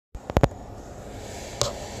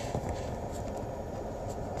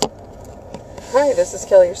Hi, this is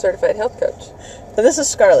Kelli, your certified health coach. And this is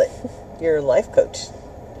Scarlett, your life coach,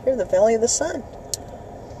 here in the Valley of the Sun.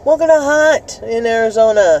 Welcome to Hot in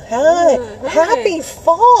Arizona. Hi. Hi. Happy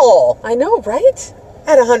fall I know, right?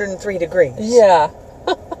 at 103 degrees. Yeah.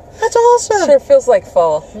 That's awesome. Sure feels like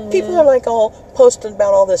fall. People are like all posting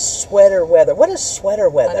about all this sweater weather. What is sweater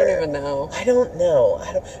weather? I don't even know. I don't know.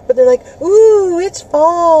 But they're like, ooh, it's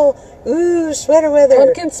fall. Ooh, sweater weather.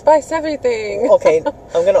 Pumpkin spice everything. Okay,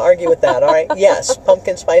 I'm going to argue with that, all right? Yes,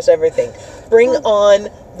 pumpkin spice everything. Bring on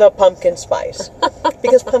the pumpkin spice.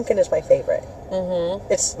 Because pumpkin is my favorite.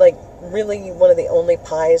 Mm-hmm. It's like really one of the only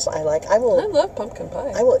pies I like. I love pumpkin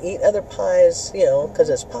pie. will eat other pies, because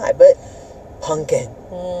it's pie, but pumpkin.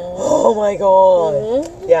 Oh my God.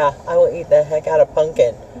 Yeah, I will eat the heck out of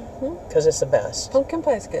pumpkin because it's the best. Pumpkin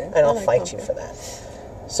pie's good. And I'll like fight pumpkin. you for that.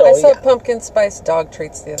 So, I saw pumpkin spice dog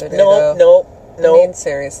treats the other day. No. I mean,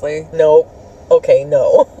 seriously. No. Okay,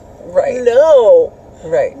 no. Right. No.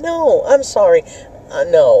 Right. No, I'm sorry.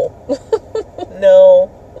 No. No.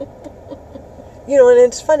 And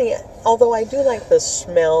it's funny, although I do like the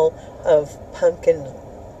smell of pumpkin,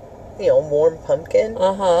 warm pumpkin.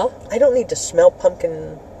 Uh-huh. I don't need to smell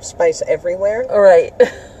pumpkin spice everywhere. All right.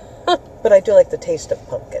 But I do like the taste of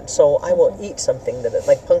pumpkin. So I will eat something that is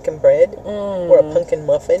like pumpkin bread or a pumpkin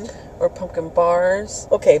muffin. Or pumpkin bars.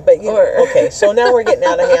 Okay, but okay, so now we're getting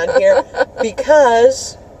out of hand here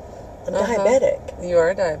because I'm diabetic. You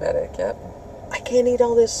are diabetic, yep. I can't eat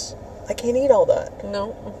all this. I can't eat all that.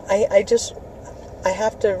 No. I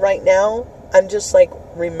have to right now. I'm just like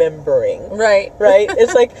remembering. Right. Right?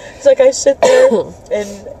 It's like I sit there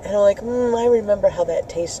and I'm like, I remember how that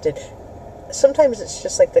tasted. Sometimes it's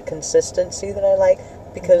just like the consistency that I like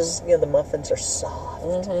because, the muffins are soft.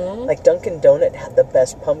 Mm-hmm. Like Dunkin' Donut had the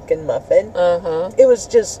best pumpkin muffin. Uh-huh. It was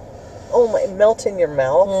just, melt in your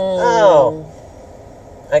mouth. Oh.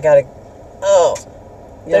 I gotta,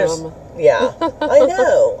 Yum. Yeah,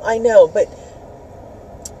 I know, but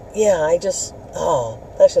yeah,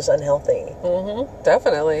 that's just unhealthy. Mm-hmm.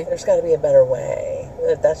 Definitely. There's got to be a better way.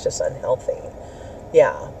 That's just unhealthy.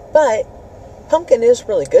 Yeah, but pumpkin is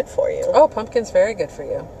really good for you. Oh, pumpkin's very good for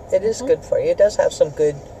you. It is good for you. It does have some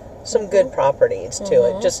good properties to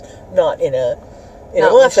it. Just not in a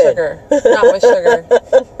Not with muffin. sugar. Not with sugar.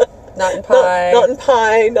 Not in pie. Not in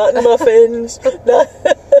pie. Not in muffins.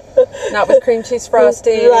 Not with cream cheese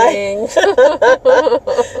frosting. Right.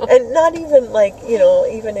 And not even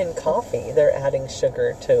even in coffee, they're adding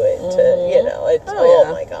sugar to it. It's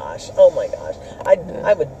my gosh.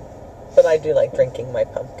 I would, but I do like drinking my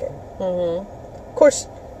pumpkin. Mm-hmm. Of course,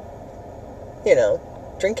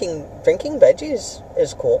 drinking veggies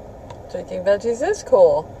is cool. Drinking veggies is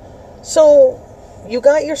cool. So, you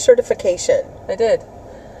got your certification. I did.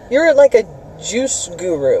 You're like a juice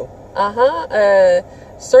guru. Uh-huh.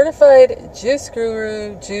 Certified juice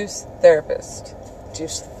guru, juice therapist.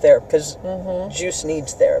 Juice therapist, because juice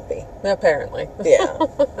needs therapy. Apparently. Yeah.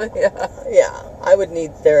 Yeah. I would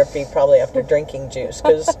need therapy probably after drinking juice,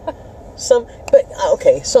 because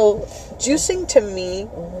okay, so juicing to me,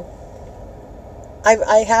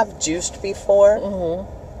 I have juiced before,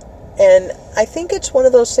 and I think it's one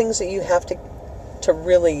of those things that you have to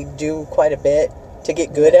really do quite a bit to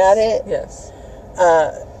get good at it. Yes.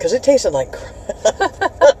 Because it tasted like crap.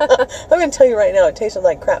 I'm going to tell you right now, it tasted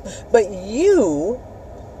like crap. But you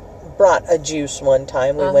brought a juice one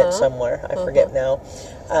time. We went somewhere. I forget now.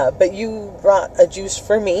 But you brought a juice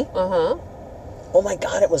for me. Oh my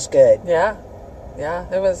God, it was good. Yeah. Yeah,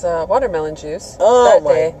 it was watermelon juice. Oh that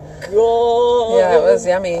my day. God. Yeah, it was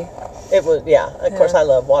yummy. It was, of course I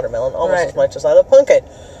love watermelon almost Right. as much as I love pumpkin.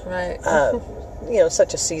 Right.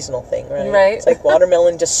 Such a seasonal thing, right? Right. It's like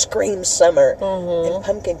watermelon just screams summer, and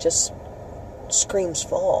pumpkin just screams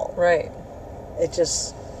fall. Right. It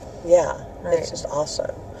just, Right. it's just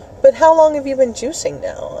awesome. But how long have you been juicing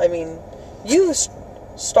now? I mean, you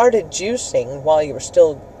started juicing while you were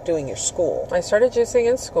still doing your school. I started juicing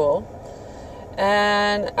in school,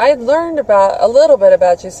 and I learned a little bit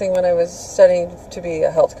about juicing when I was studying to be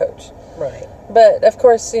a health coach. Right. But, of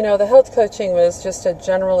course, the health coaching was just a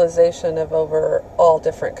generalization of over all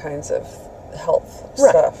different kinds of health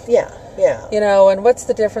stuff. Yeah. And what's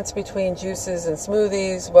the difference between juices and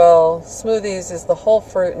smoothies? Well, smoothies is the whole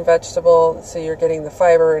fruit and vegetable, so you're getting the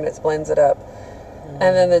fiber and it blends it up.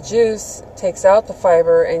 And then the juice takes out the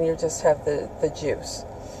fiber and you just have the juice.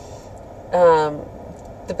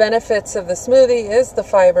 The benefits of the smoothie is the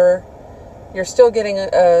fiber. You're still getting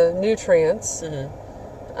nutrients.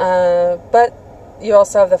 But you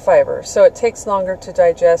also have the fiber, so it takes longer to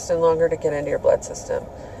digest and longer to get into your blood system.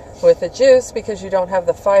 With the juice, because you don't have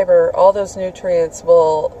the fiber, all those nutrients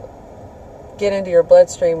will get into your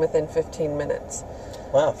bloodstream within 15 minutes.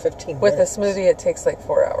 Wow, 15 With minutes. a smoothie, it takes like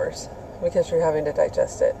 4 hours because you're having to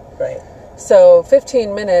digest it. Right. So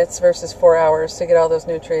 15 minutes versus 4 hours to get all those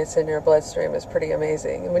nutrients in your bloodstream is pretty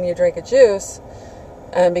amazing. And when you drink a juice,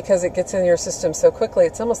 because it gets in your system so quickly,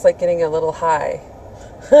 it's almost like getting a little high.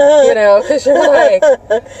 Because you're like,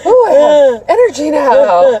 oh, I have energy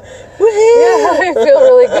now. Yeah, I feel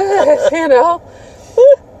really good,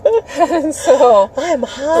 And so I'm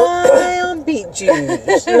high on beet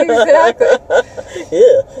juice. Exactly.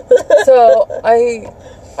 Yeah. So I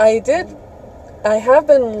have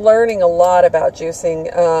been learning a lot about juicing.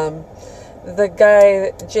 The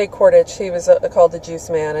guy, Jay Kordich, he was called the Juice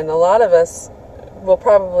Man, and a lot of us will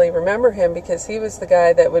probably remember him because he was the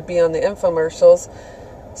guy that would be on the infomercials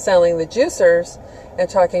selling the juicers and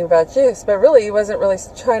talking about juice. But really, he wasn't really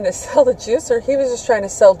trying to sell the juicer. He was just trying to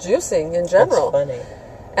sell juicing in general. That's funny.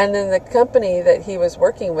 And then the company that he was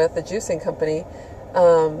working with, the juicing company,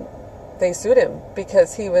 they sued him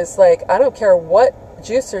because he was like, I don't care what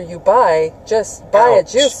juicer you buy, just buy a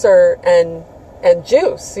juicer and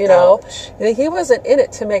juice, Ouch. He wasn't in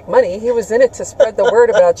it to make money. He was in it to spread the word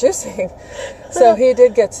about juicing. So he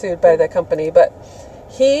did get sued by the company. But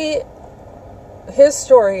his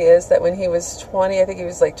story is that when he was 20, I think he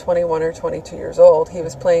was like 21 or 22 years old, he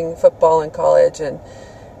was playing football in college and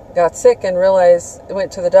got sick and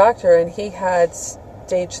went to the doctor, and he had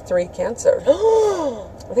stage 3 cancer.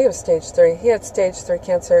 I think it was stage 3. He had stage 3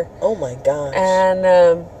 cancer. Oh my gosh. And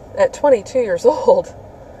at 22 years old.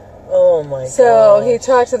 Oh my gosh. So he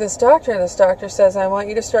talked to this doctor, and this doctor says, I want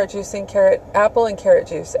you to start juicing apple and carrot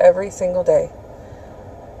juice every single day.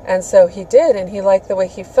 And so he did, and he liked the way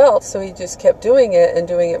he felt, so he just kept doing it and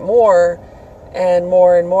doing it more and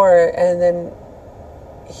more and more. And then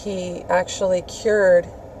he actually cured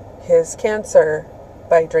his cancer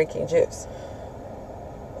by drinking juice.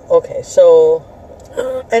 Okay, so,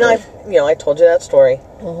 and I told you that story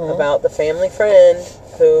about the family friend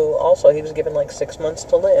who also, he was given like 6 months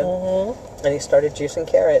to live, and he started juicing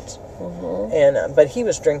carrots, and but he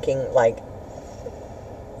was drinking like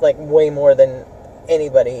way more than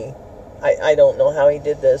anybody. I don't know how he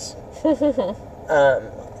did this,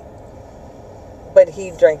 but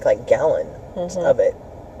he drank like gallons of it,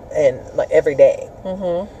 and like every day.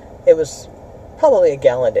 It was probably a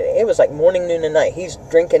gallon a day. It was like morning, noon, and night. He's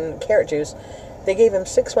drinking carrot juice. They gave him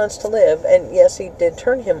 6 months to live, and yes, he did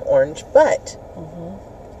turn him orange, but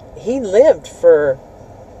he lived for,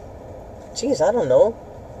 I don't know,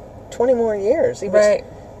 20 more years. He was,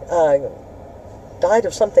 died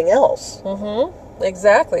of something else.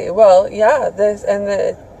 Exactly. Well, yeah,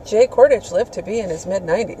 the Jay Kordich lived to be in his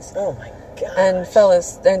mid-90s. Oh my gosh.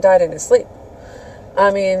 And died in his sleep. I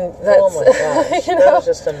mean, that's... Oh my gosh, that was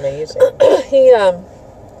just amazing.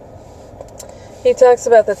 He talks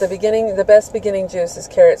about that the best beginning juice is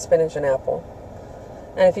carrot, spinach, and apple.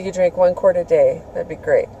 And if you could drink 1 quart a day, that'd be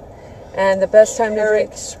great. And the best time to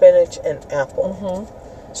drink... Carrot, spinach, and apple.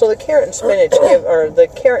 So the carrot and spinach, or the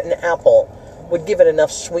carrot and apple would give it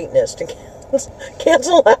enough sweetness to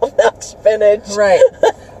cancel out that spinach. Right.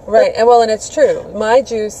 Right. And it's true. My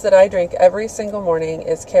juice that I drink every single morning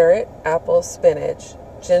is carrot, apple, spinach,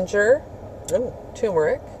 ginger,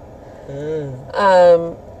 turmeric,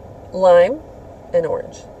 lime, and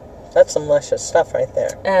orange. That's some luscious stuff right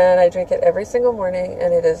there. And I drink it every single morning,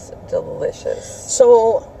 and it is delicious.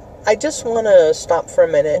 So I just want to stop for a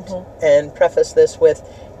minute and preface this with,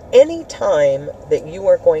 any time that you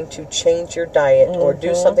are going to change your diet or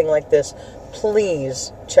do something like this,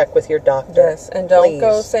 please check with your doctor. Yes, and don't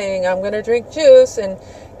go saying, I'm going to drink juice, and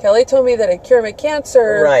Kelly told me that it cured my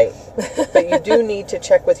cancer. Right. But you do need to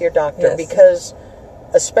check with your doctor because,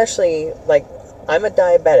 especially, like, I'm a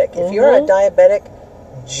diabetic. If you're a diabetic,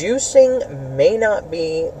 juicing may not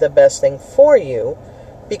be the best thing for you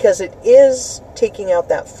because it is taking out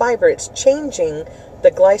that fiber. It's changing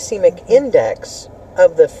the glycemic index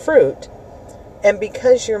of the fruit, and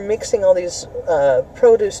because you're mixing all these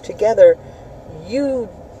produce together, you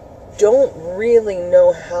don't really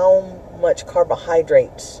know how much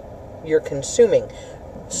carbohydrates you're consuming.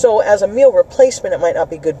 So as a meal replacement, it might not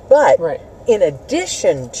be good, but in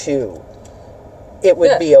addition to, it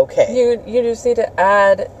would be okay. You just need to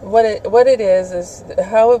add what it is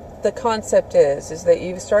how the concept is that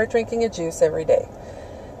you start drinking a juice every day.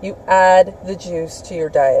 You add the juice to your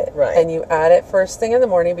diet. Right. And you add it first thing in the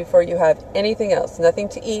morning before you have anything else. Nothing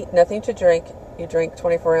to eat, nothing to drink. You drink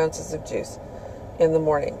 24 ounces of juice in the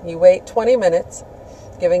morning. You wait 20 minutes,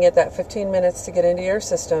 giving it that 15 minutes to get into your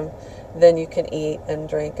system. Then you can eat and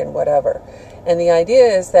drink and whatever. And the idea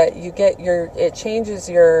is that it changes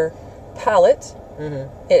your palate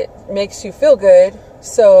it makes you feel good,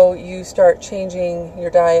 so you start changing your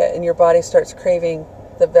diet and your body starts craving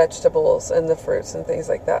the vegetables and the fruits and things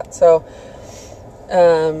like that. So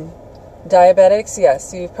diabetics,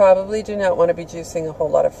 yes, you probably do not want to be juicing a whole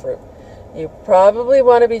lot of fruit. You probably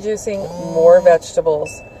want to be juicing more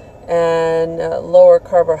vegetables and lower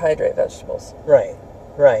carbohydrate vegetables. Right.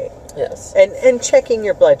 Yes. And checking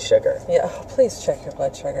your blood sugar. Yeah, oh, please check your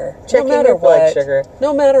blood sugar. Checking no matter your blood what. sugar.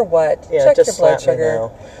 No matter what. Yeah, check just your blood slap me sugar.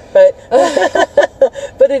 now. But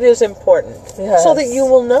but it is important. Yes. So that you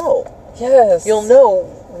will know. Yes. You'll know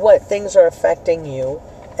what things are affecting you,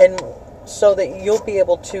 and so that you'll be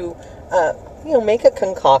able to make a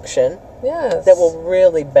concoction Yes. that will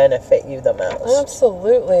really benefit you the most.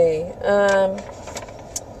 Absolutely.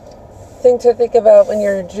 Thing to think about when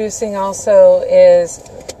you're juicing also is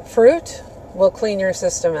fruit will clean your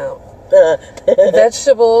system out.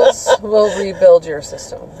 Vegetables will rebuild your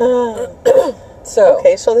system. So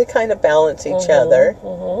Okay, so they kind of balance each other.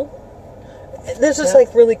 This is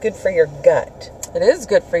like really good for your gut. it is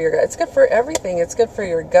good for your gut. It's good for everything. It's good for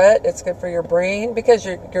your gut. It's good for your brain because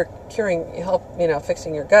you're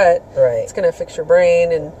fixing your gut. Right. It's going to fix your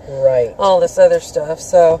brain and Right. all this other stuff.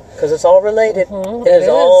 So Because it's all related. it It is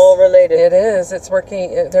all related. It is. It's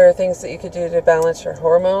working. There are things that you could do to balance your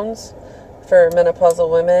hormones for menopausal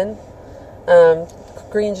women.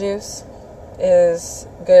 Green juice is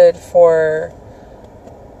good for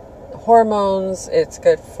hormones. It's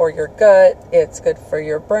good for your gut. It's good for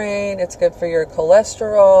your brain. It's good for your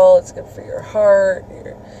cholesterol. It's good for your heart.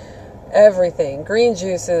 Everything. Green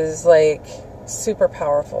juice is like super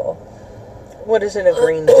powerful. What is in a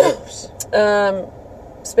green juice?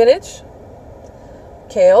 Spinach,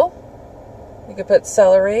 kale. You could put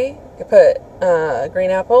celery. You could put green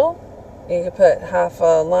apple. You could put half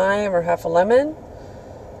a lime or half a lemon.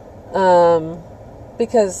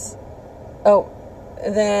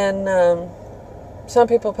 Then some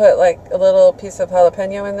people put like a little piece of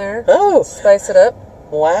jalapeno in there. Oh. Spice it up.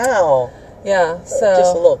 Wow. Yeah. So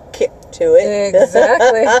Just a little kick to it.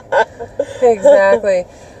 Exactly. Exactly.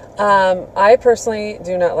 I personally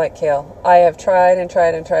do not like kale. I have tried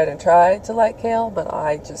to like kale, but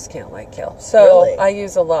I just can't like kale. So Really? I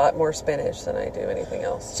use a lot more spinach than I do anything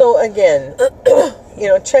else. So again,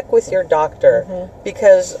 check with your doctor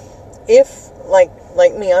because if like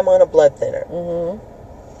me, I'm on a blood thinner,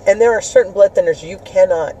 and there are certain blood thinners you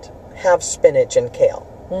cannot have spinach and kale.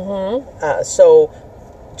 So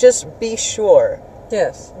just be sure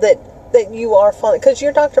Yes. that you are following, because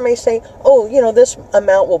your doctor may say, this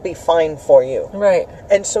amount will be fine for you. Right.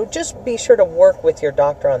 And so just be sure to work with your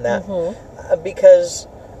doctor on that. Because,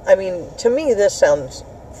 to me, this sounds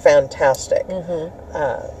fantastic.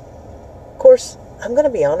 Of course, I'm going to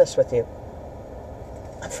be honest with you.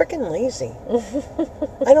 I'm freaking lazy.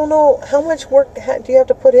 I don't know how much work do you have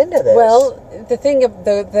to put into this. Well, the thing of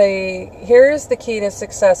here's the key to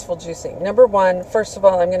successful juicing. Number one, first of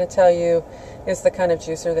all, I'm going to tell you is the kind of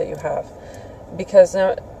juicer that you have, because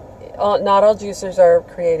not all juicers are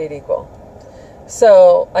created equal.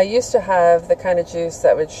 So I used to have the kind of juice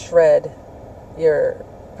that would shred your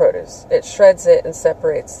produce. It shreds it and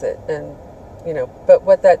separates it, and but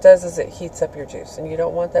what that does is it heats up your juice, and you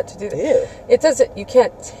don't want that to do that. Ew. It doesn't. You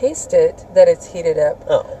can't taste it that it's heated up.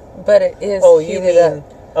 Oh. But it is heated up.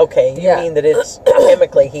 Okay, you mean that it's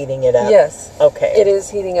chemically heating it up. Yes. Okay. It is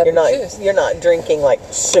heating up You're your not juice. you're not drinking like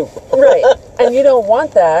soup. Right. And you don't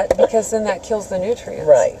want that because then that kills the nutrients.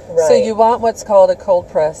 Right. So you want what's called a cold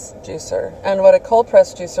press juicer. And what a cold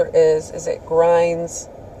press juicer is it grinds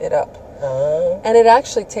it up. And it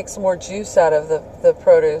actually takes more juice out of the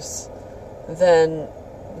produce than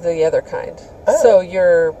the other kind. So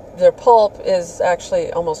their pulp is actually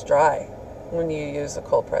almost dry when you use a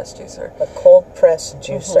cold press juicer. A cold press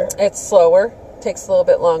juicer. It's slower, takes a little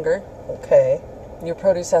bit longer. Okay. Your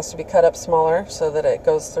produce has to be cut up smaller so that it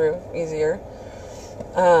goes through easier.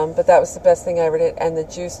 But that was the best thing I ever did. And the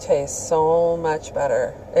juice tastes so much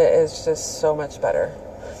better. It is just so much better.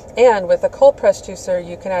 And with a cold press juicer,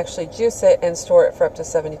 you can actually juice it and store it for up to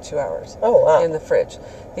 72 hours in the fridge.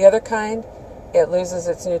 The other kind, it loses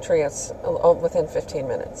its nutrients within 15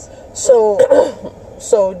 minutes.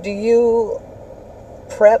 So do you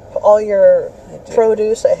prep all your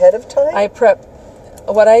produce ahead of time? I prep.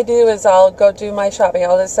 What I do is I'll go do my shopping.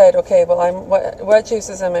 I'll decide, okay, well, what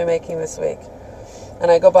juices am I making this week? And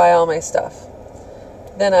I go buy all my stuff.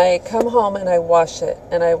 Then I come home and I wash it.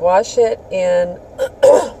 And I wash it in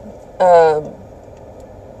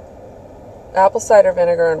apple cider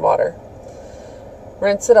vinegar and water.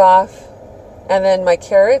 Rinse it off. And then my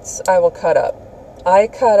carrots, I will cut up. I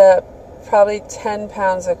cut up probably 10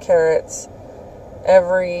 pounds of carrots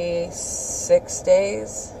every 6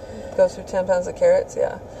 days. Go through 10 pounds of carrots,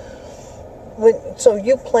 yeah. So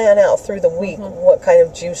you plan out through the week what kind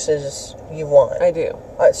of juices you want. I do.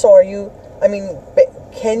 So are you,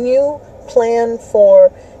 can you plan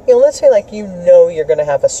for, let's say like you're going to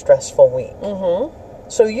have a stressful week. Mm-hmm.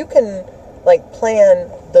 So you can like plan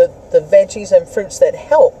the veggies and fruits that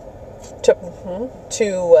help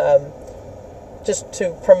to just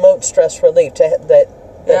to promote stress relief, that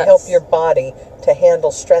Yes. help your body to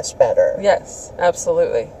handle stress better. Yes,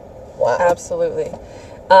 absolutely. Wow. Absolutely.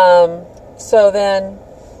 So then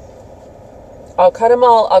I'll cut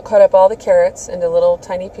up all the carrots into little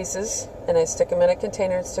tiny pieces, and I stick them in a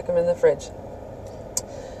container and stick them in the fridge.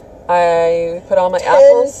 I put all my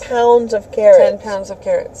apples. 10 pounds of carrots. 10 pounds of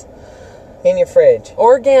carrots. In your fridge.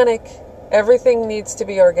 Organic. Everything needs to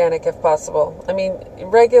be organic if possible. I mean,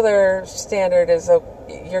 regular standard is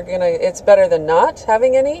it's better than not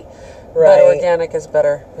having any. Right. But organic is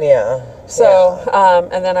better. Yeah. So,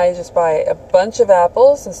 and then I just buy a bunch of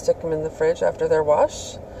apples and stick them in the fridge after they're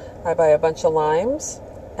washed. I buy a bunch of limes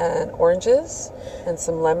and oranges and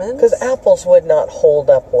some lemons. Because apples would not hold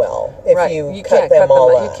up well if you cut them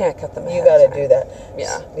all up. You can't cut them. You got to do that.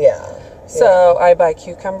 Yeah. Yeah. So I buy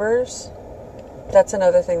cucumbers. That's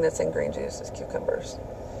another thing that's in green juice is cucumbers.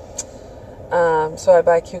 So I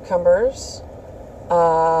buy cucumbers.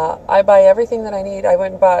 I buy everything that I need. I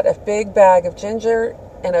went and bought a big bag of ginger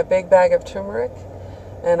and a big bag of turmeric,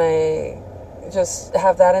 and I just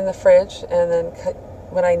have that in the fridge and then cut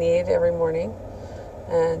what I need every morning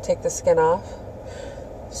and take the skin off.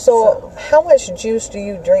 So how much juice do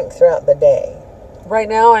you drink throughout the day? Right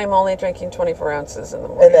now I'm only drinking 24 ounces in the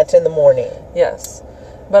morning. And that's in the morning? Yes.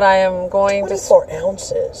 But I am going 24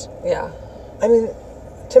 ounces? Yeah. I mean,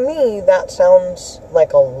 to me, that sounds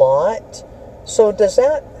like a lot. So does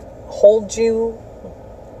that hold you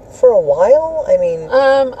for a while? I mean...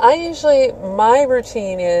 my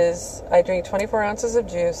routine is I drink 24 ounces of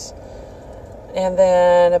juice, and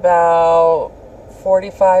then about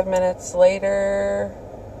 45 minutes later,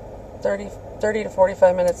 30 to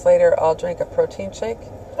 45 minutes later, I'll drink a protein shake.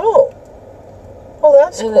 Oh,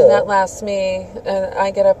 that's cool. And then that lasts me, and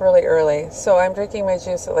I get up really early. So I'm drinking my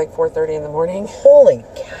juice at like 4:30 in the morning. Holy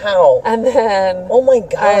cow. And then... Oh my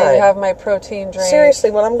God. I have my protein drink.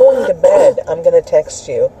 Seriously, when I'm going to bed, I'm going to text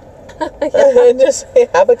you. And just say,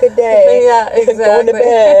 have a good day. Yeah, exactly. Going to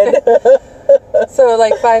bed. So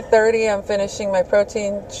like 5:30, I'm finishing my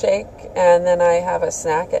protein shake, and then I have a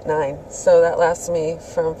snack at 9. So that lasts me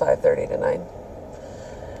from 5:30 to 9.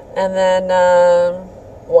 And then...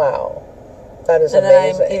 wow. That is amazing.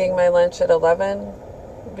 And then I'm eating my lunch at 11,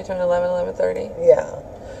 between 11 and 11:30. Yeah.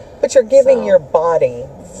 But you're giving your body,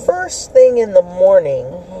 first thing in the morning,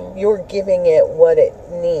 you're giving it what it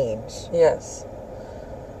needs. Yes.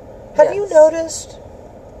 Have you noticed,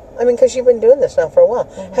 because you've been doing this now for a while,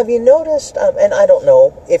 have you noticed, and I don't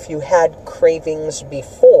know if you had cravings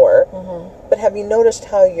before, but have you noticed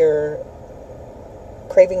how your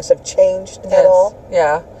cravings have changed at all?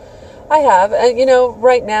 Yeah. I have. And,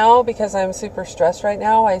 right now, because I'm super stressed right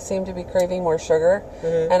now, I seem to be craving more sugar,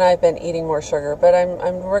 and I've been eating more sugar, but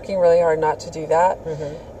I'm working really hard not to do that.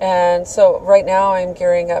 And so right now I'm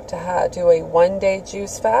gearing up to do a 1-day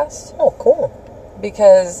juice fast. Oh, cool.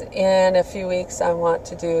 Because in a few weeks I want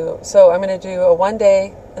to so I'm going to do a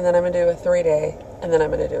 1-day, and then I'm going to do a 3-day, and then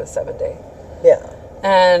I'm going to do a 7-day. Yeah.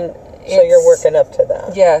 And so you're working up to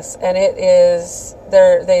that. Yes, and it is...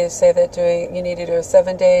 They say that you need to do a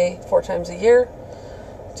 7-day 4 times a year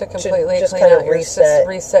to completely just clean kind out of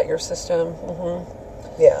reset your system.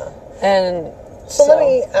 Yeah. And so let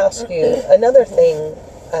me ask you another thing.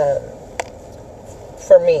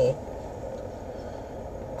 For me,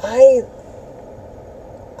 I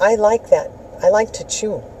like that. I like to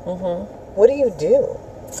chew. What do you do?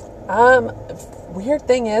 Weird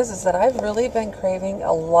thing is that I've really been craving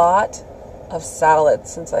a lot of salad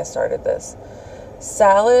since I started this.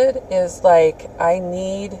 Salad is like, I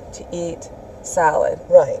need to eat salad.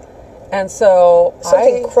 Right. And so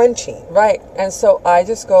something crunchy. Right. And so I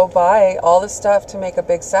just go buy all the stuff to make a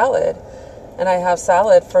big salad, and I have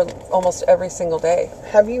salad for almost every single day.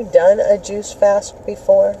 Have you done a juice fast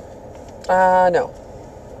before? No,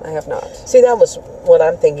 I have not. See, that was what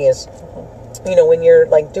I'm thinking is, when you're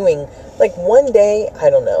like doing, like 1 day,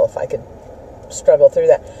 I don't know if I could struggle through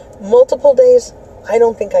that. Multiple days, I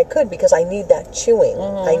don't think I could, because I need that chewing.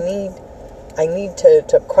 I need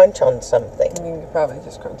to crunch on something. You could probably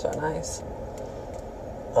just crunch on ice.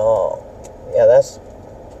 Oh, yeah, that's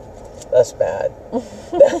bad.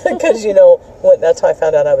 Because that's how I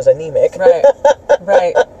found out I was anemic.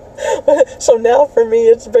 Right. So now for me,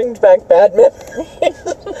 it brings back bad memories.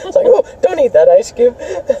 It's like, oh, don't eat that ice cube.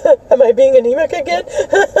 Am I being anemic again?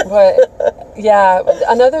 But yeah,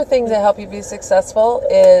 another thing to help you be successful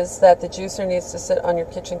is that the juicer needs to sit on your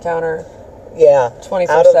kitchen counter. Yeah,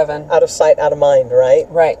 24/7. Out of sight, out of mind, right?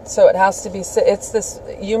 Right. So it has to be. It's this.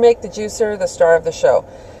 You make the juicer the star of the show.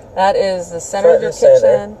 That is the center of your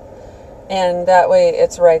kitchen, and that way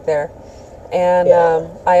it's right there. And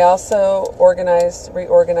I also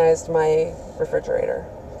reorganized my refrigerator.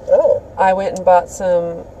 Oh. I went and bought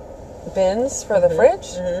some bins for the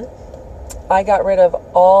fridge. Mm-hmm. I got rid of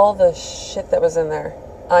all the shit that was in there.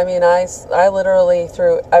 I mean, I literally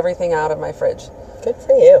threw everything out of my fridge. Good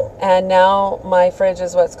for you. And now my fridge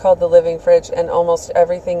is what's called the living fridge, and almost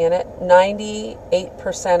everything in it,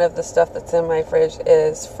 98% of the stuff that's in my fridge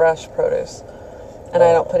is fresh produce. And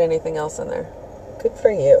I don't put anything else in there. Good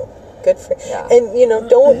for you. Good for you. Yeah. And, you know,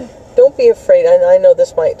 don't be afraid. And I know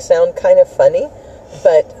this might sound kind of funny,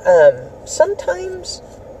 but sometimes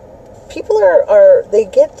people they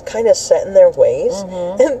get kind of set in their ways,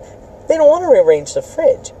 and they don't want to rearrange the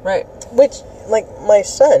fridge. Right. Which, like my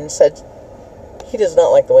son said, he does not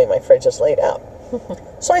like the way my fridge is laid out.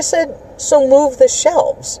 So I said, so move the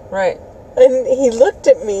shelves. Right. And he looked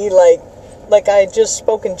at me like I had just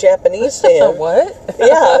spoken Japanese to him. What?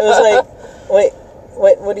 Yeah, it was like, wait,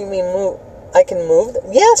 what do you mean move? I can move?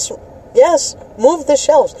 Yes, move the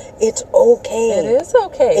shelves. It's okay. It is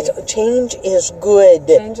okay. Change is good.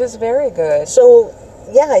 Change is very good. So,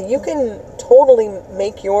 yeah, you can totally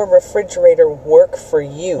make your refrigerator work for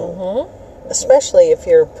you. Mm-hmm. Especially if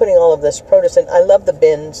you're putting all of this produce in. I love the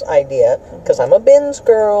bins idea because I'm a bins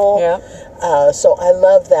girl. Yeah. So I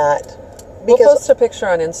love that. We'll post a picture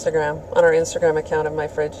on Instagram, on our Instagram account of my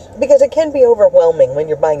fridge. Because it can be overwhelming when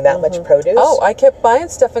you're buying that much produce. Oh, I kept buying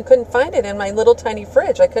stuff and couldn't find it in my little tiny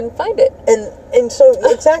fridge. I couldn't find it. And so,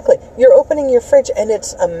 exactly. You're opening your fridge and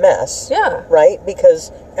it's a mess. Yeah. Right?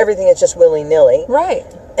 Because everything is just willy-nilly. Right.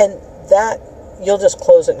 And that, you'll just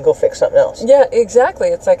close it and go fix something else. Yeah, exactly.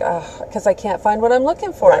 It's like, because I can't find what I'm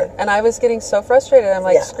looking for. Right. And I was getting so frustrated. I'm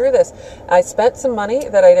like, screw this. I spent some money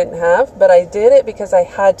that I didn't have, but I did it because I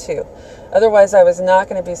had to. Otherwise, I was not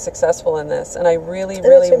going to be successful in this. And I really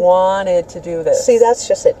wanted to do this. See, that's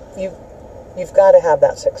just it. You've got to have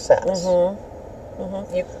that success. Mm-hmm.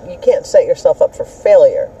 Mm-hmm. You can't set yourself up for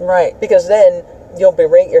failure. Right. Because then you'll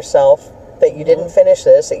berate yourself that you didn't finish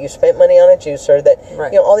this, that you spent money on a juicer, that,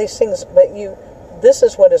 you know, all these things. But this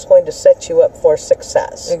is what is going to set you up for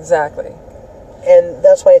success. Exactly. And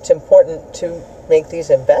that's why it's important to make these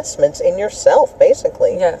investments in yourself,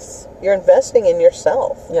 basically. Yes. You're investing in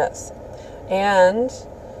yourself. Yes. And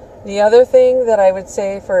the other thing that I would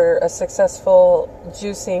say for a successful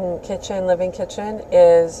juicing kitchen, living kitchen,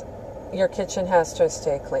 is your kitchen has to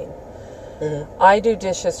stay clean. Mm-hmm. I do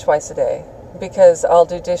dishes twice a day because I'll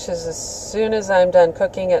do dishes as soon as I'm done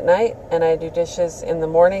cooking at night, and I do dishes in the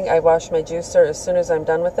morning. I wash my juicer as soon as I'm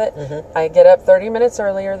done with it. Mm-hmm. I get up 30 minutes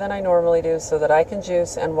earlier than I normally do so that I can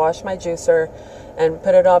juice and wash my juicer and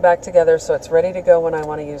put it all back together so it's ready to go when I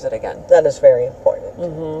want to use it again. That is very important.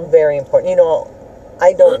 Mm-hmm. Very important. You know,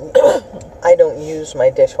 I don't use my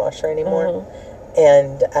dishwasher anymore,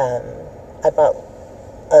 and I bought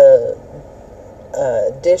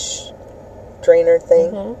a dish drainer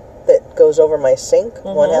thing that goes over my sink,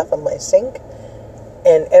 one half of my sink,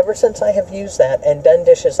 and ever since I have used that and done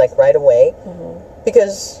dishes like right away,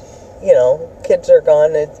 because you know kids are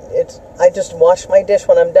gone, I just wash my dish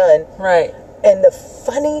when I'm done. Right. And the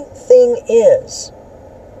funny thing is,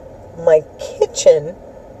 my kitchen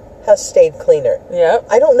has stayed cleaner. Yep.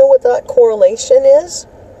 I don't know what that correlation is,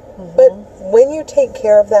 but when you take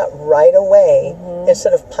care of that right away,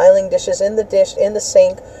 instead of piling dishes in the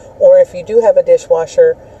sink, or if you do have a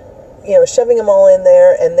dishwasher, you know, shoving them all in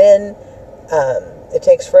there, and then it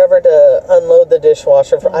takes forever to unload the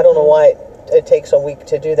dishwasher. I don't know why it takes a week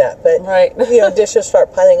to do that, but you know, dishes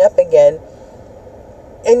start piling up again,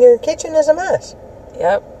 and your kitchen is a mess.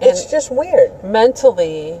 Yep. It's just weird.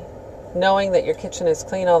 Mentally, knowing that your kitchen is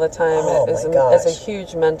clean all the time is a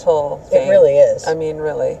huge mental thing. It really is. I mean,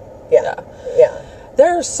 really. Yeah.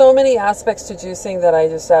 There are so many aspects to juicing that I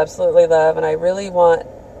just absolutely love, and I really want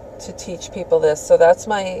to teach people this. So that's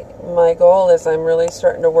my goal, is I'm really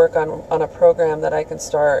starting to work on a program that I can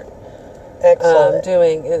start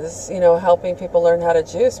doing, is, you know, helping people learn how to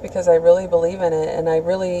juice, because I really believe in it, and I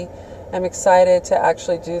really am excited to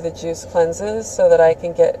actually do the juice cleanses so that I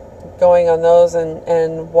can get going on those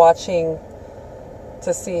and watching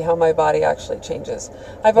to see how my body actually changes.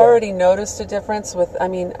 I've already noticed a difference with,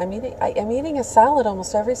 I'm eating a salad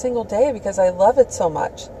almost every single day because I love it so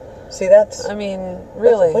much. See, that's... I mean,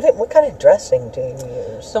 really. What kind of dressing do you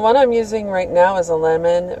use? The one I'm using right now is a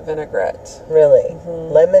lemon vinaigrette. Really?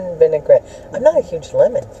 Lemon vinaigrette. I'm not a huge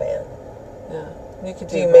lemon fan. Yeah. You could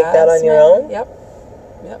do you make that on your own? Yep.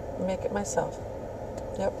 Make it myself.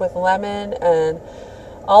 Yep, with lemon and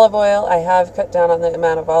olive oil. I have cut down on the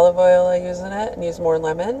amount of olive oil I use in it and use more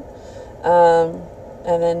lemon.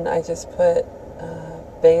 And then I just put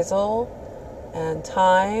basil and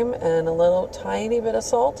thyme and a little tiny bit of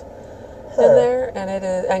salt in there, and it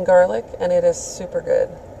is, and garlic, and it is super good.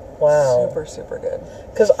 Wow. Super good.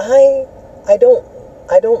 Because I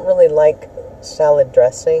don't really like salad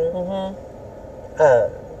dressing.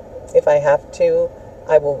 If I have to,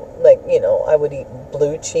 I will, I would eat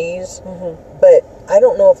blue cheese. But I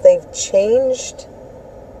don't know if they've changed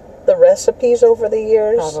the recipes over the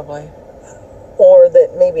years. Probably. Or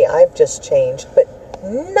that maybe I've just changed. But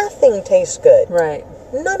nothing tastes good. Right.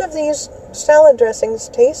 None of these salad dressings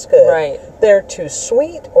taste good. Right. They're too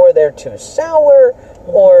sweet, or they're too sour,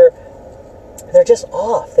 or they're just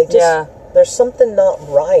off. There's something not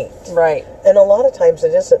right. Right. And a lot of times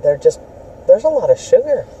it is that there's a lot of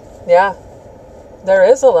sugar. Yeah. There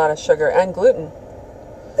is a lot of sugar and gluten.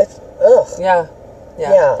 It's, ugh. Yeah.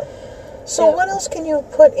 So what else can you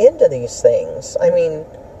put into these things? I mean...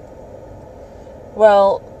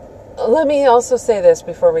 Well, let me also say this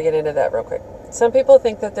before we get into that real quick. Some people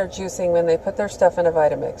think that they're juicing when they put their stuff in a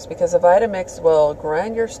Vitamix, because a Vitamix will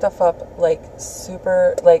grind your stuff up like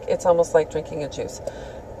it's almost like drinking a juice.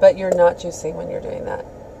 But you're not juicing when you're doing that.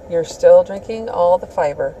 You're still drinking all the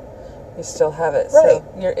fiber. You still have it. Right.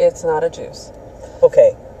 So it's not a juice.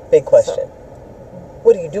 Okay, big question.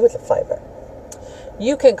 What do you do with the fiber?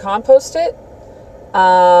 You can compost it.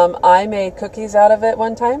 I made cookies out of it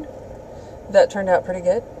one time. That turned out pretty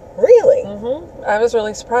good. Really? I was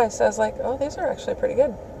really surprised. I was like, oh, these are actually pretty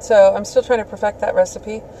good. So I'm still trying to perfect that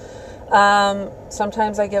recipe.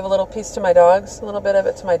 Sometimes I give a little piece to my dogs, a little bit of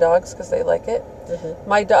it to my dogs because they like it.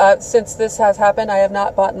 Since this has happened, I have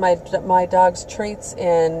not bought my dogs treats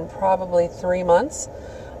in probably 3 months.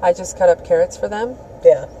 I just cut up carrots for them.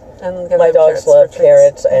 Yeah. And give my them dogs love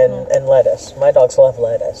carrots and lettuce. My dogs love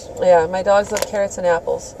lettuce. Yeah, my dogs love carrots and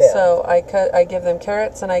apples. Yeah. So I give them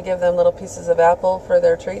carrots and I give them little pieces of apple for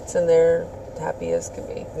their treats, and they're happy as can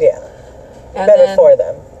be. Yeah. And better for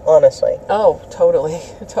them, honestly. Oh, totally.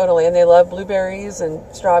 And they love blueberries and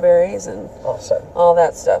strawberries and awesome. All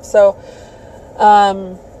that stuff. So,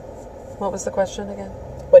 what was the question again?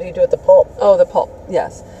 What do you do with the pulp? Oh, the pulp.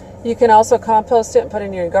 Yes. You can also compost it and put it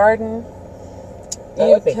in your garden. That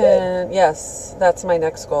would be good. Yes, that's my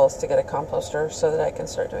next goal, is to get a composter so that I can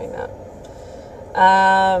start doing that.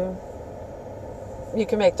 You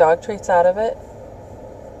can make dog treats out of it.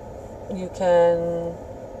 You can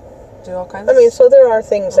do all kinds of stuff. So there are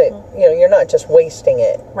things that, you're not just wasting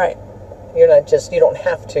it. Right. You don't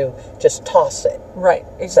have to just toss it. Right,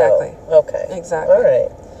 exactly. So, okay. Exactly. All right.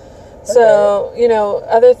 So,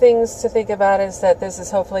 other things to think about is that this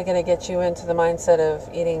is hopefully going to get you into the mindset of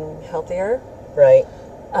eating healthier. Right.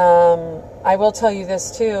 I will tell you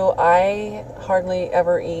this too. I hardly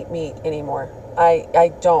ever eat meat anymore.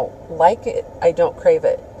 I don't like it. I don't crave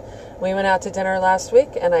it. We went out to dinner last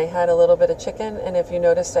week and I had a little bit of chicken, and if you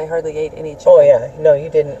noticed, I hardly ate any chicken. Oh yeah. No, you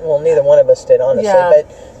didn't. Well, neither one of us did, honestly. Yeah. But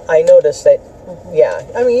I noticed that,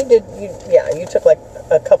 I mean, you did, you took like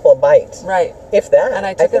a couple of bites. Right. If that. And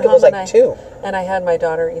I took think it home, it was like 2. And I had my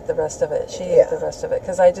daughter eat the rest of it. She ate the rest of it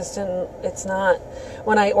because I just didn't. It's not.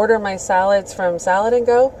 When I order my salads from Salad and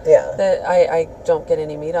Go, that I don't get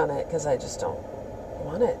any meat on it because I just don't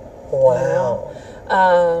want it. Wow.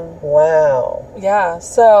 Wow. Yeah.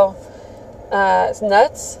 So,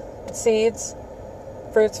 nuts, seeds,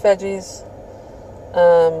 fruits, veggies,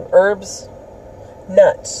 herbs,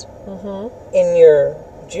 nuts. In your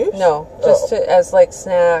juice? No, just as like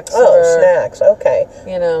snacks. Snacks. Okay.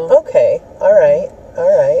 Okay. All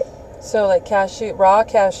right. So like raw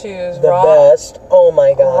cashews, the best. Oh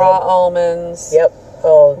my god. Raw almonds. Yep.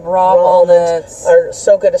 Oh, raw walnuts are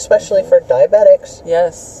so good, especially for diabetics.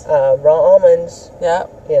 Yes. Raw almonds. Yep.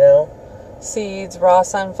 Seeds, raw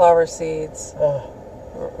sunflower seeds. Oh,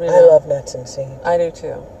 I love nuts and seeds. I do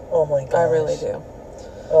too. Oh my gosh. I really do.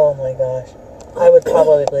 Oh my gosh. I would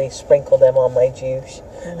probably sprinkle them on my juice.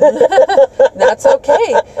 That's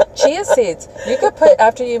okay. Chia seeds. You could put,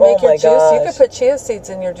 after you make your juice, you could put chia seeds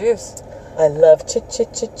in your juice. I love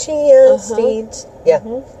chia seeds. Yeah.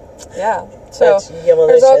 Yeah. So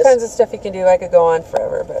there's all kinds of stuff you can do. I could go on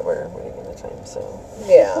forever, but we're running out of time. So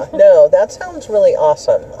yeah. No, that sounds really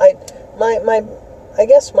awesome. I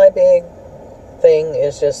guess my big thing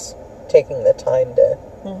is just taking the time to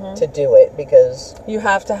to do it, because you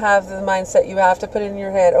have to have the mindset. You have to put it in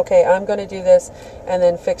your head, okay, I'm going to do this, and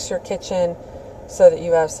then fix your kitchen so that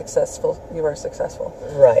you are successful.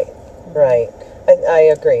 Right. I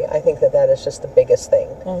agree. I think that is just the biggest thing,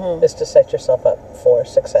 is to set yourself up for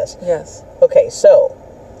success. Yes. Okay, so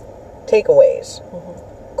takeaways.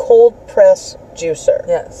 Cold press juicer.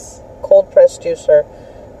 Yes. Cold press juicer.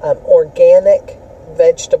 Organic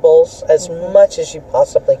vegetables as much as you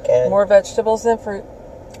possibly can. More vegetables than fruit.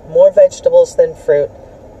 More vegetables than fruit.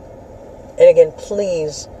 And again,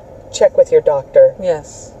 please check with your doctor.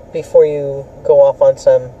 Yes. Before you go off on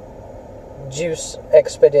some juice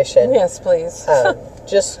expedition. Yes, please.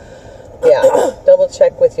 Double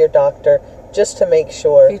check with your doctor just to make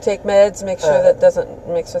sure. If you take meds, make sure that doesn't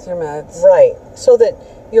mix with your meds. Right. So that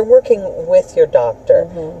you're working with your doctor.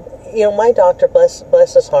 You know, my doctor,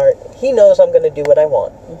 bless his heart, he knows I'm going to do what I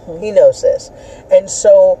want. He knows this. And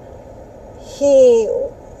so he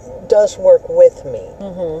does work with me.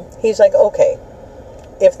 He's like, okay,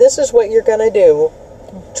 if this is what you're going to do,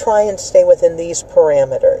 try and stay within these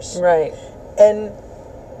parameters. Right. And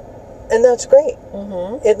that's great.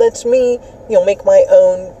 It lets me, make my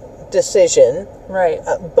own decision. Right.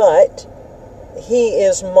 But he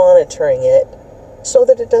is monitoring it so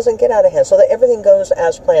that it doesn't get out of hand, so that everything goes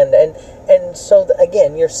as planned. And so,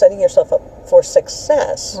 again, you're setting yourself up for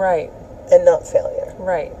success. Right. And not failure.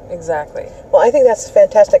 Right. Exactly. Well, I think that's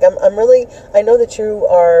fantastic. I'm really, I know that you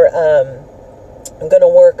are going to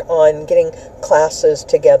work on getting classes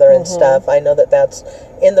together and stuff. I know that that's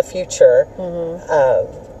in the future.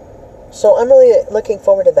 So I'm really looking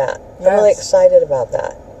forward to that. Yes. I'm really excited about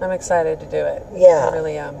that. I'm excited to do it. Yeah. I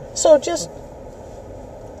really am. So just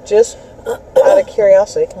out of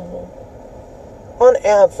curiosity, on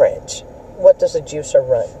average, what does a juicer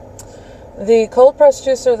run? The cold press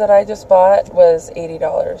juicer that I just bought was $80.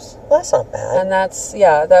 Well, that's not bad. And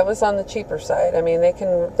that was on the cheaper side. I mean,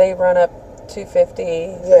 they run up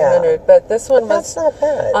 $250, $300, but this one was not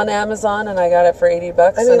bad on Amazon, and I got it for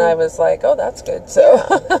 $80, and I was like, oh, that's good. So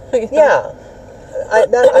yeah. I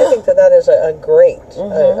think that is a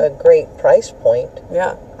great price point.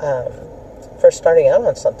 Yeah. For starting out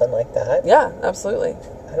on something like that. Yeah, absolutely.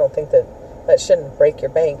 I don't think that shouldn't break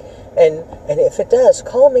your bank. And if it does,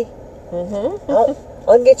 call me.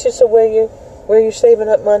 I'll get you to where you're saving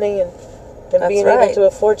up money and being able to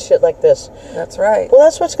afford shit like this. That's right. Well,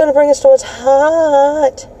 that's what's going to bring us to what's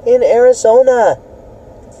hot in Arizona.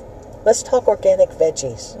 Let's talk organic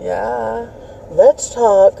veggies. Yeah. Let's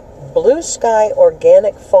talk Blue Sky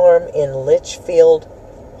Organic Farm in Litchfield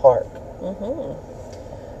Park.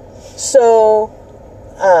 So,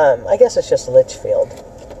 I guess it's just Litchfield.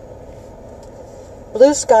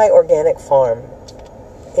 Blue Sky Organic Farm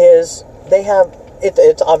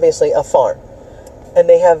it's obviously a farm. And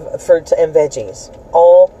they have fruits and veggies,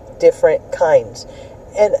 all different kinds.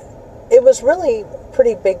 And it was really a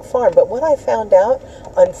pretty big farm. But what I found out,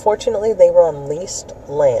 unfortunately, they were on leased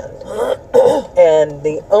land. And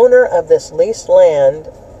the owner of this leased land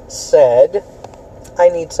said, I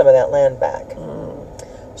need some of that land back.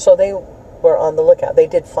 So they were on the lookout. They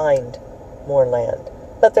did find more land.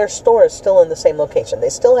 But their store is still in the same location. They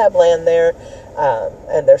still have land there.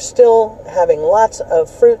 And they're still having lots of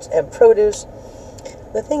fruits and produce.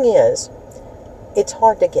 The thing is, it's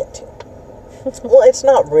hard to get to. Well, it's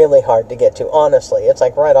not really hard to get to, honestly. It's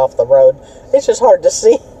like right off the road. It's just hard to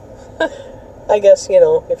see. I guess,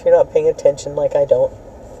 if you're not paying attention like I don't,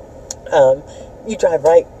 you drive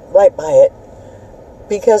right by it,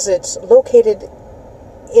 because it's located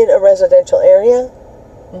in a residential area.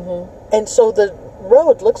 And so the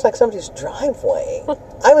road looks like somebody's driveway.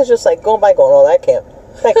 I was just like going, oh, that can't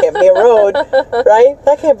be a road, right?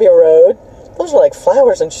 That can't be a road. Those are like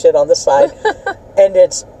flowers and shit on the side. And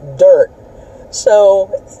it's dirt.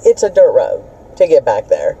 So it's a dirt road to get back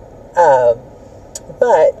there.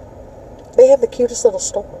 But they have the cutest little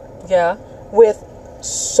store. Yeah. With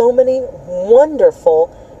so many wonderful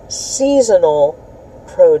seasonal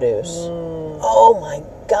produce. Oh my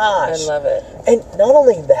gosh. I love it. And not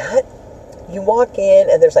only that, you walk in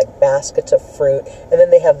and there's like baskets of fruit, and then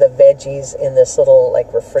they have the veggies in this little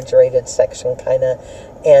like refrigerated section kind of,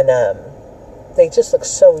 and they just look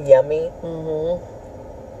so yummy.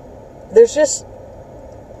 There's just,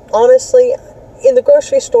 honestly, in the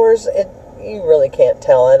grocery stores, you really can't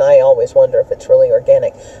tell, and I always wonder if it's really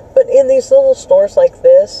organic. But in these little stores like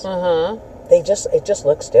this, it just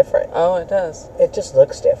looks different. Oh, it does. It just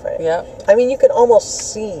looks different. Yeah. I mean, you can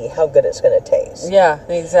almost see how good it's going to taste. Yeah,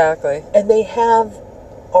 exactly. And they have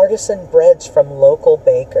artisan breads from local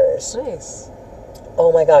bakers. Nice.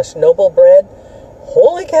 Oh my gosh, Noble Bread.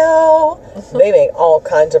 holy cow, they make all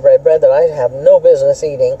kinds of bread that I have no business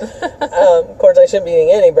eating. Of course, I shouldn't be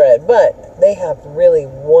eating any bread, but they have really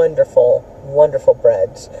wonderful, wonderful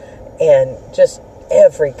breads, and just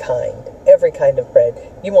every kind of bread.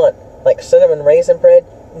 You want, like, cinnamon raisin bread?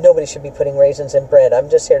 Nobody should be putting raisins in bread. I'm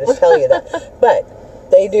just here to tell you that. But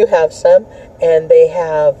they do have some, and they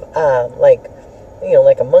have, like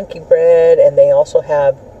a monkey bread, and they also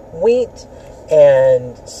have wheat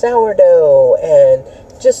and sourdough and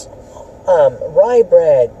just rye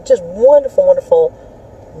bread. Just wonderful, wonderful,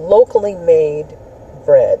 locally made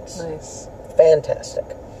breads. Nice. Fantastic.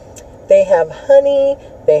 They have honey.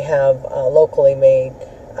 They have locally made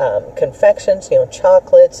confections,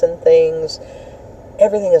 chocolates and things.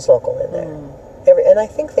 Everything is local in there. And I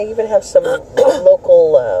think they even have some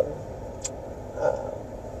local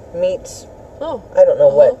meats. Oh. I don't know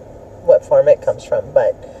what farm it comes from,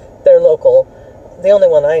 but they're local. The only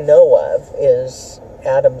one I know of is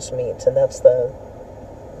Adam's Meats, and that's the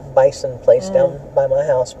bison place down by my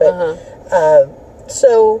house. But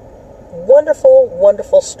so wonderful,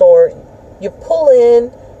 wonderful store. You pull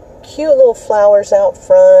in, cute little flowers out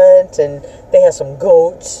front, and they have some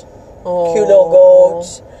goats, cute little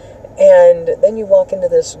goats. And then you walk into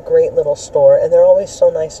this great little store, and they're always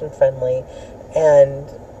so nice and friendly, and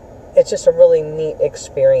it's just a really neat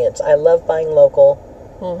experience. I love buying local.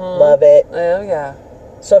 Love it. Oh, yeah.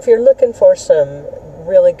 So if you're looking for some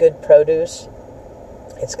really good produce,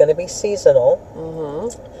 it's going to be seasonal.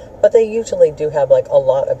 But they usually do have, like, a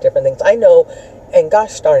lot of different things. I know, and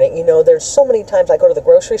gosh darn it, there's so many times I go to the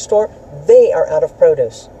grocery store, they are out of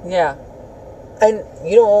produce. Yeah. And,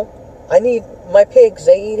 I need my pigs,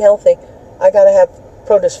 they eat healthy. I got to have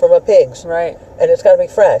produce for my pigs. Right. And it's got to be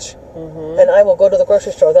fresh. And I will go to the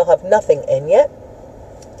grocery store, they'll have nothing. And yet,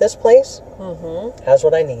 this place has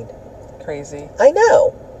what I need. Crazy. I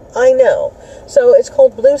know. So it's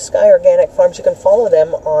called Blue Sky Organic Farms. You can follow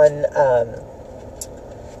them on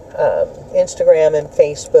Instagram and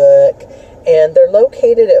Facebook. And they're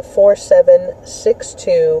located at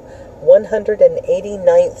 4762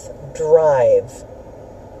 189th Drive.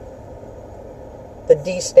 The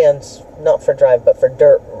D stands not for drive, but for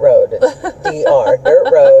dirt road. It's DR, dirt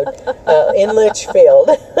road, in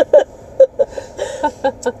Litchfield.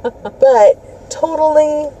 But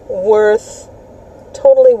totally worth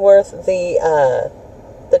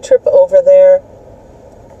the trip over there.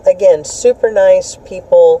 Again, super nice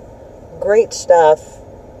people, great stuff.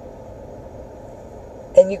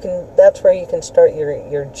 And that's where you can start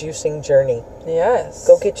your juicing journey. Yes.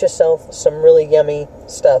 Go get yourself some really yummy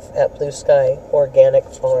stuff at Blue Sky Organic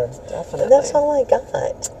Farm. Definitely. And that's all I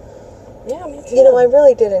got. Yeah, me too. I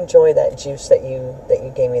really did enjoy that juice that you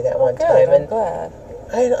gave me that one good. time. I'm glad.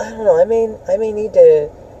 I don't know. I may need to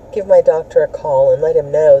give my doctor a call and let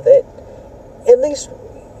him know that at least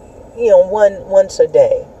once a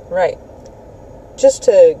day. Right. Just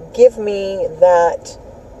to give me that,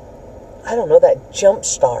 I don't know, that jump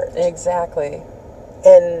start. Exactly.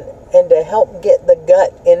 And to help get the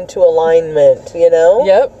gut into alignment,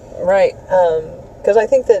 Yep, right. Because I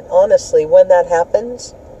think that, honestly, when that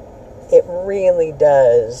happens, it really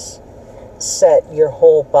does set your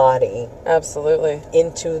whole body Absolutely.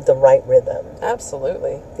 into the right rhythm.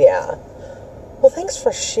 Absolutely. Yeah. Well, thanks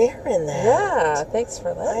for sharing that. Yeah, thanks for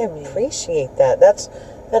I letting me. appreciate that.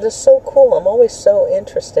 That is so cool. I'm always so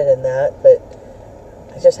interested in that, but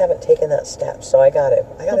I just haven't taken that step, so I gotta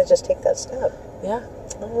just take that step. Yeah.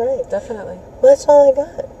 All right. Definitely. Well, that's all I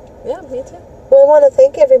got. Yeah, me too. Well, I want to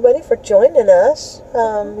thank everybody for joining us.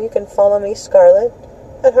 You can follow me, Scarlett,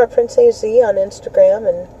 at HeartPrinceAZ on Instagram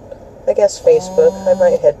and I guess Facebook. I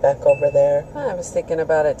might head back over there. I was thinking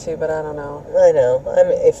about it too, but I don't know. I know. I'm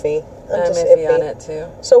iffy. I'm just iffy on it too.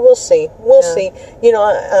 So we'll see. We'll see.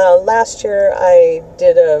 Last year I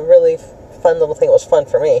did a really fun little thing. It was fun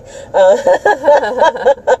for me.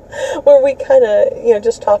 Where we kind of,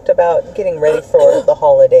 just talked about getting ready for the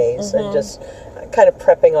holidays and just kind of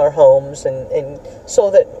prepping our homes and so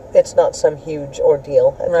that it's not some huge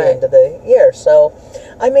ordeal at the end of the year. So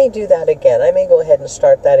I may do that again. I may go ahead and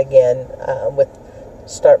start that again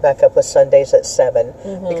start back up with Sundays at 7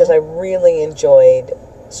 because I really enjoyed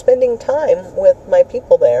spending time with my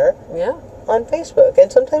people there on Facebook.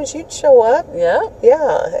 And sometimes you'd show up. Yeah.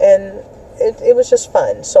 Yeah. And it was just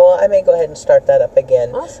fun. So I may go ahead and start that up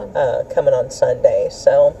again. Awesome. Coming on Sunday.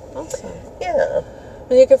 So, awesome. Yeah.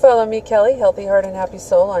 And you can follow me, Kelly, Healthy Heart and Happy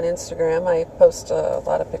Soul, on Instagram. I post a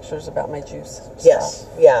lot of pictures about my juice stuff. Yes.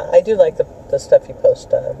 Yeah. I do like the stuff you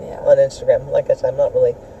post on Instagram. Like I said, I don't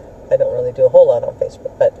really do a whole lot on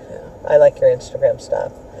Facebook, but I like your Instagram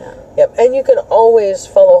stuff. Yeah. Yep. And you can always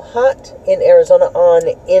follow Hot in Arizona on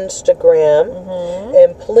Instagram.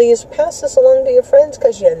 And please pass this along to your friends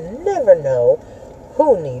because you never know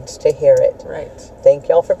who needs to hear it. Right. Thank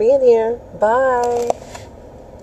y'all for being here. Bye.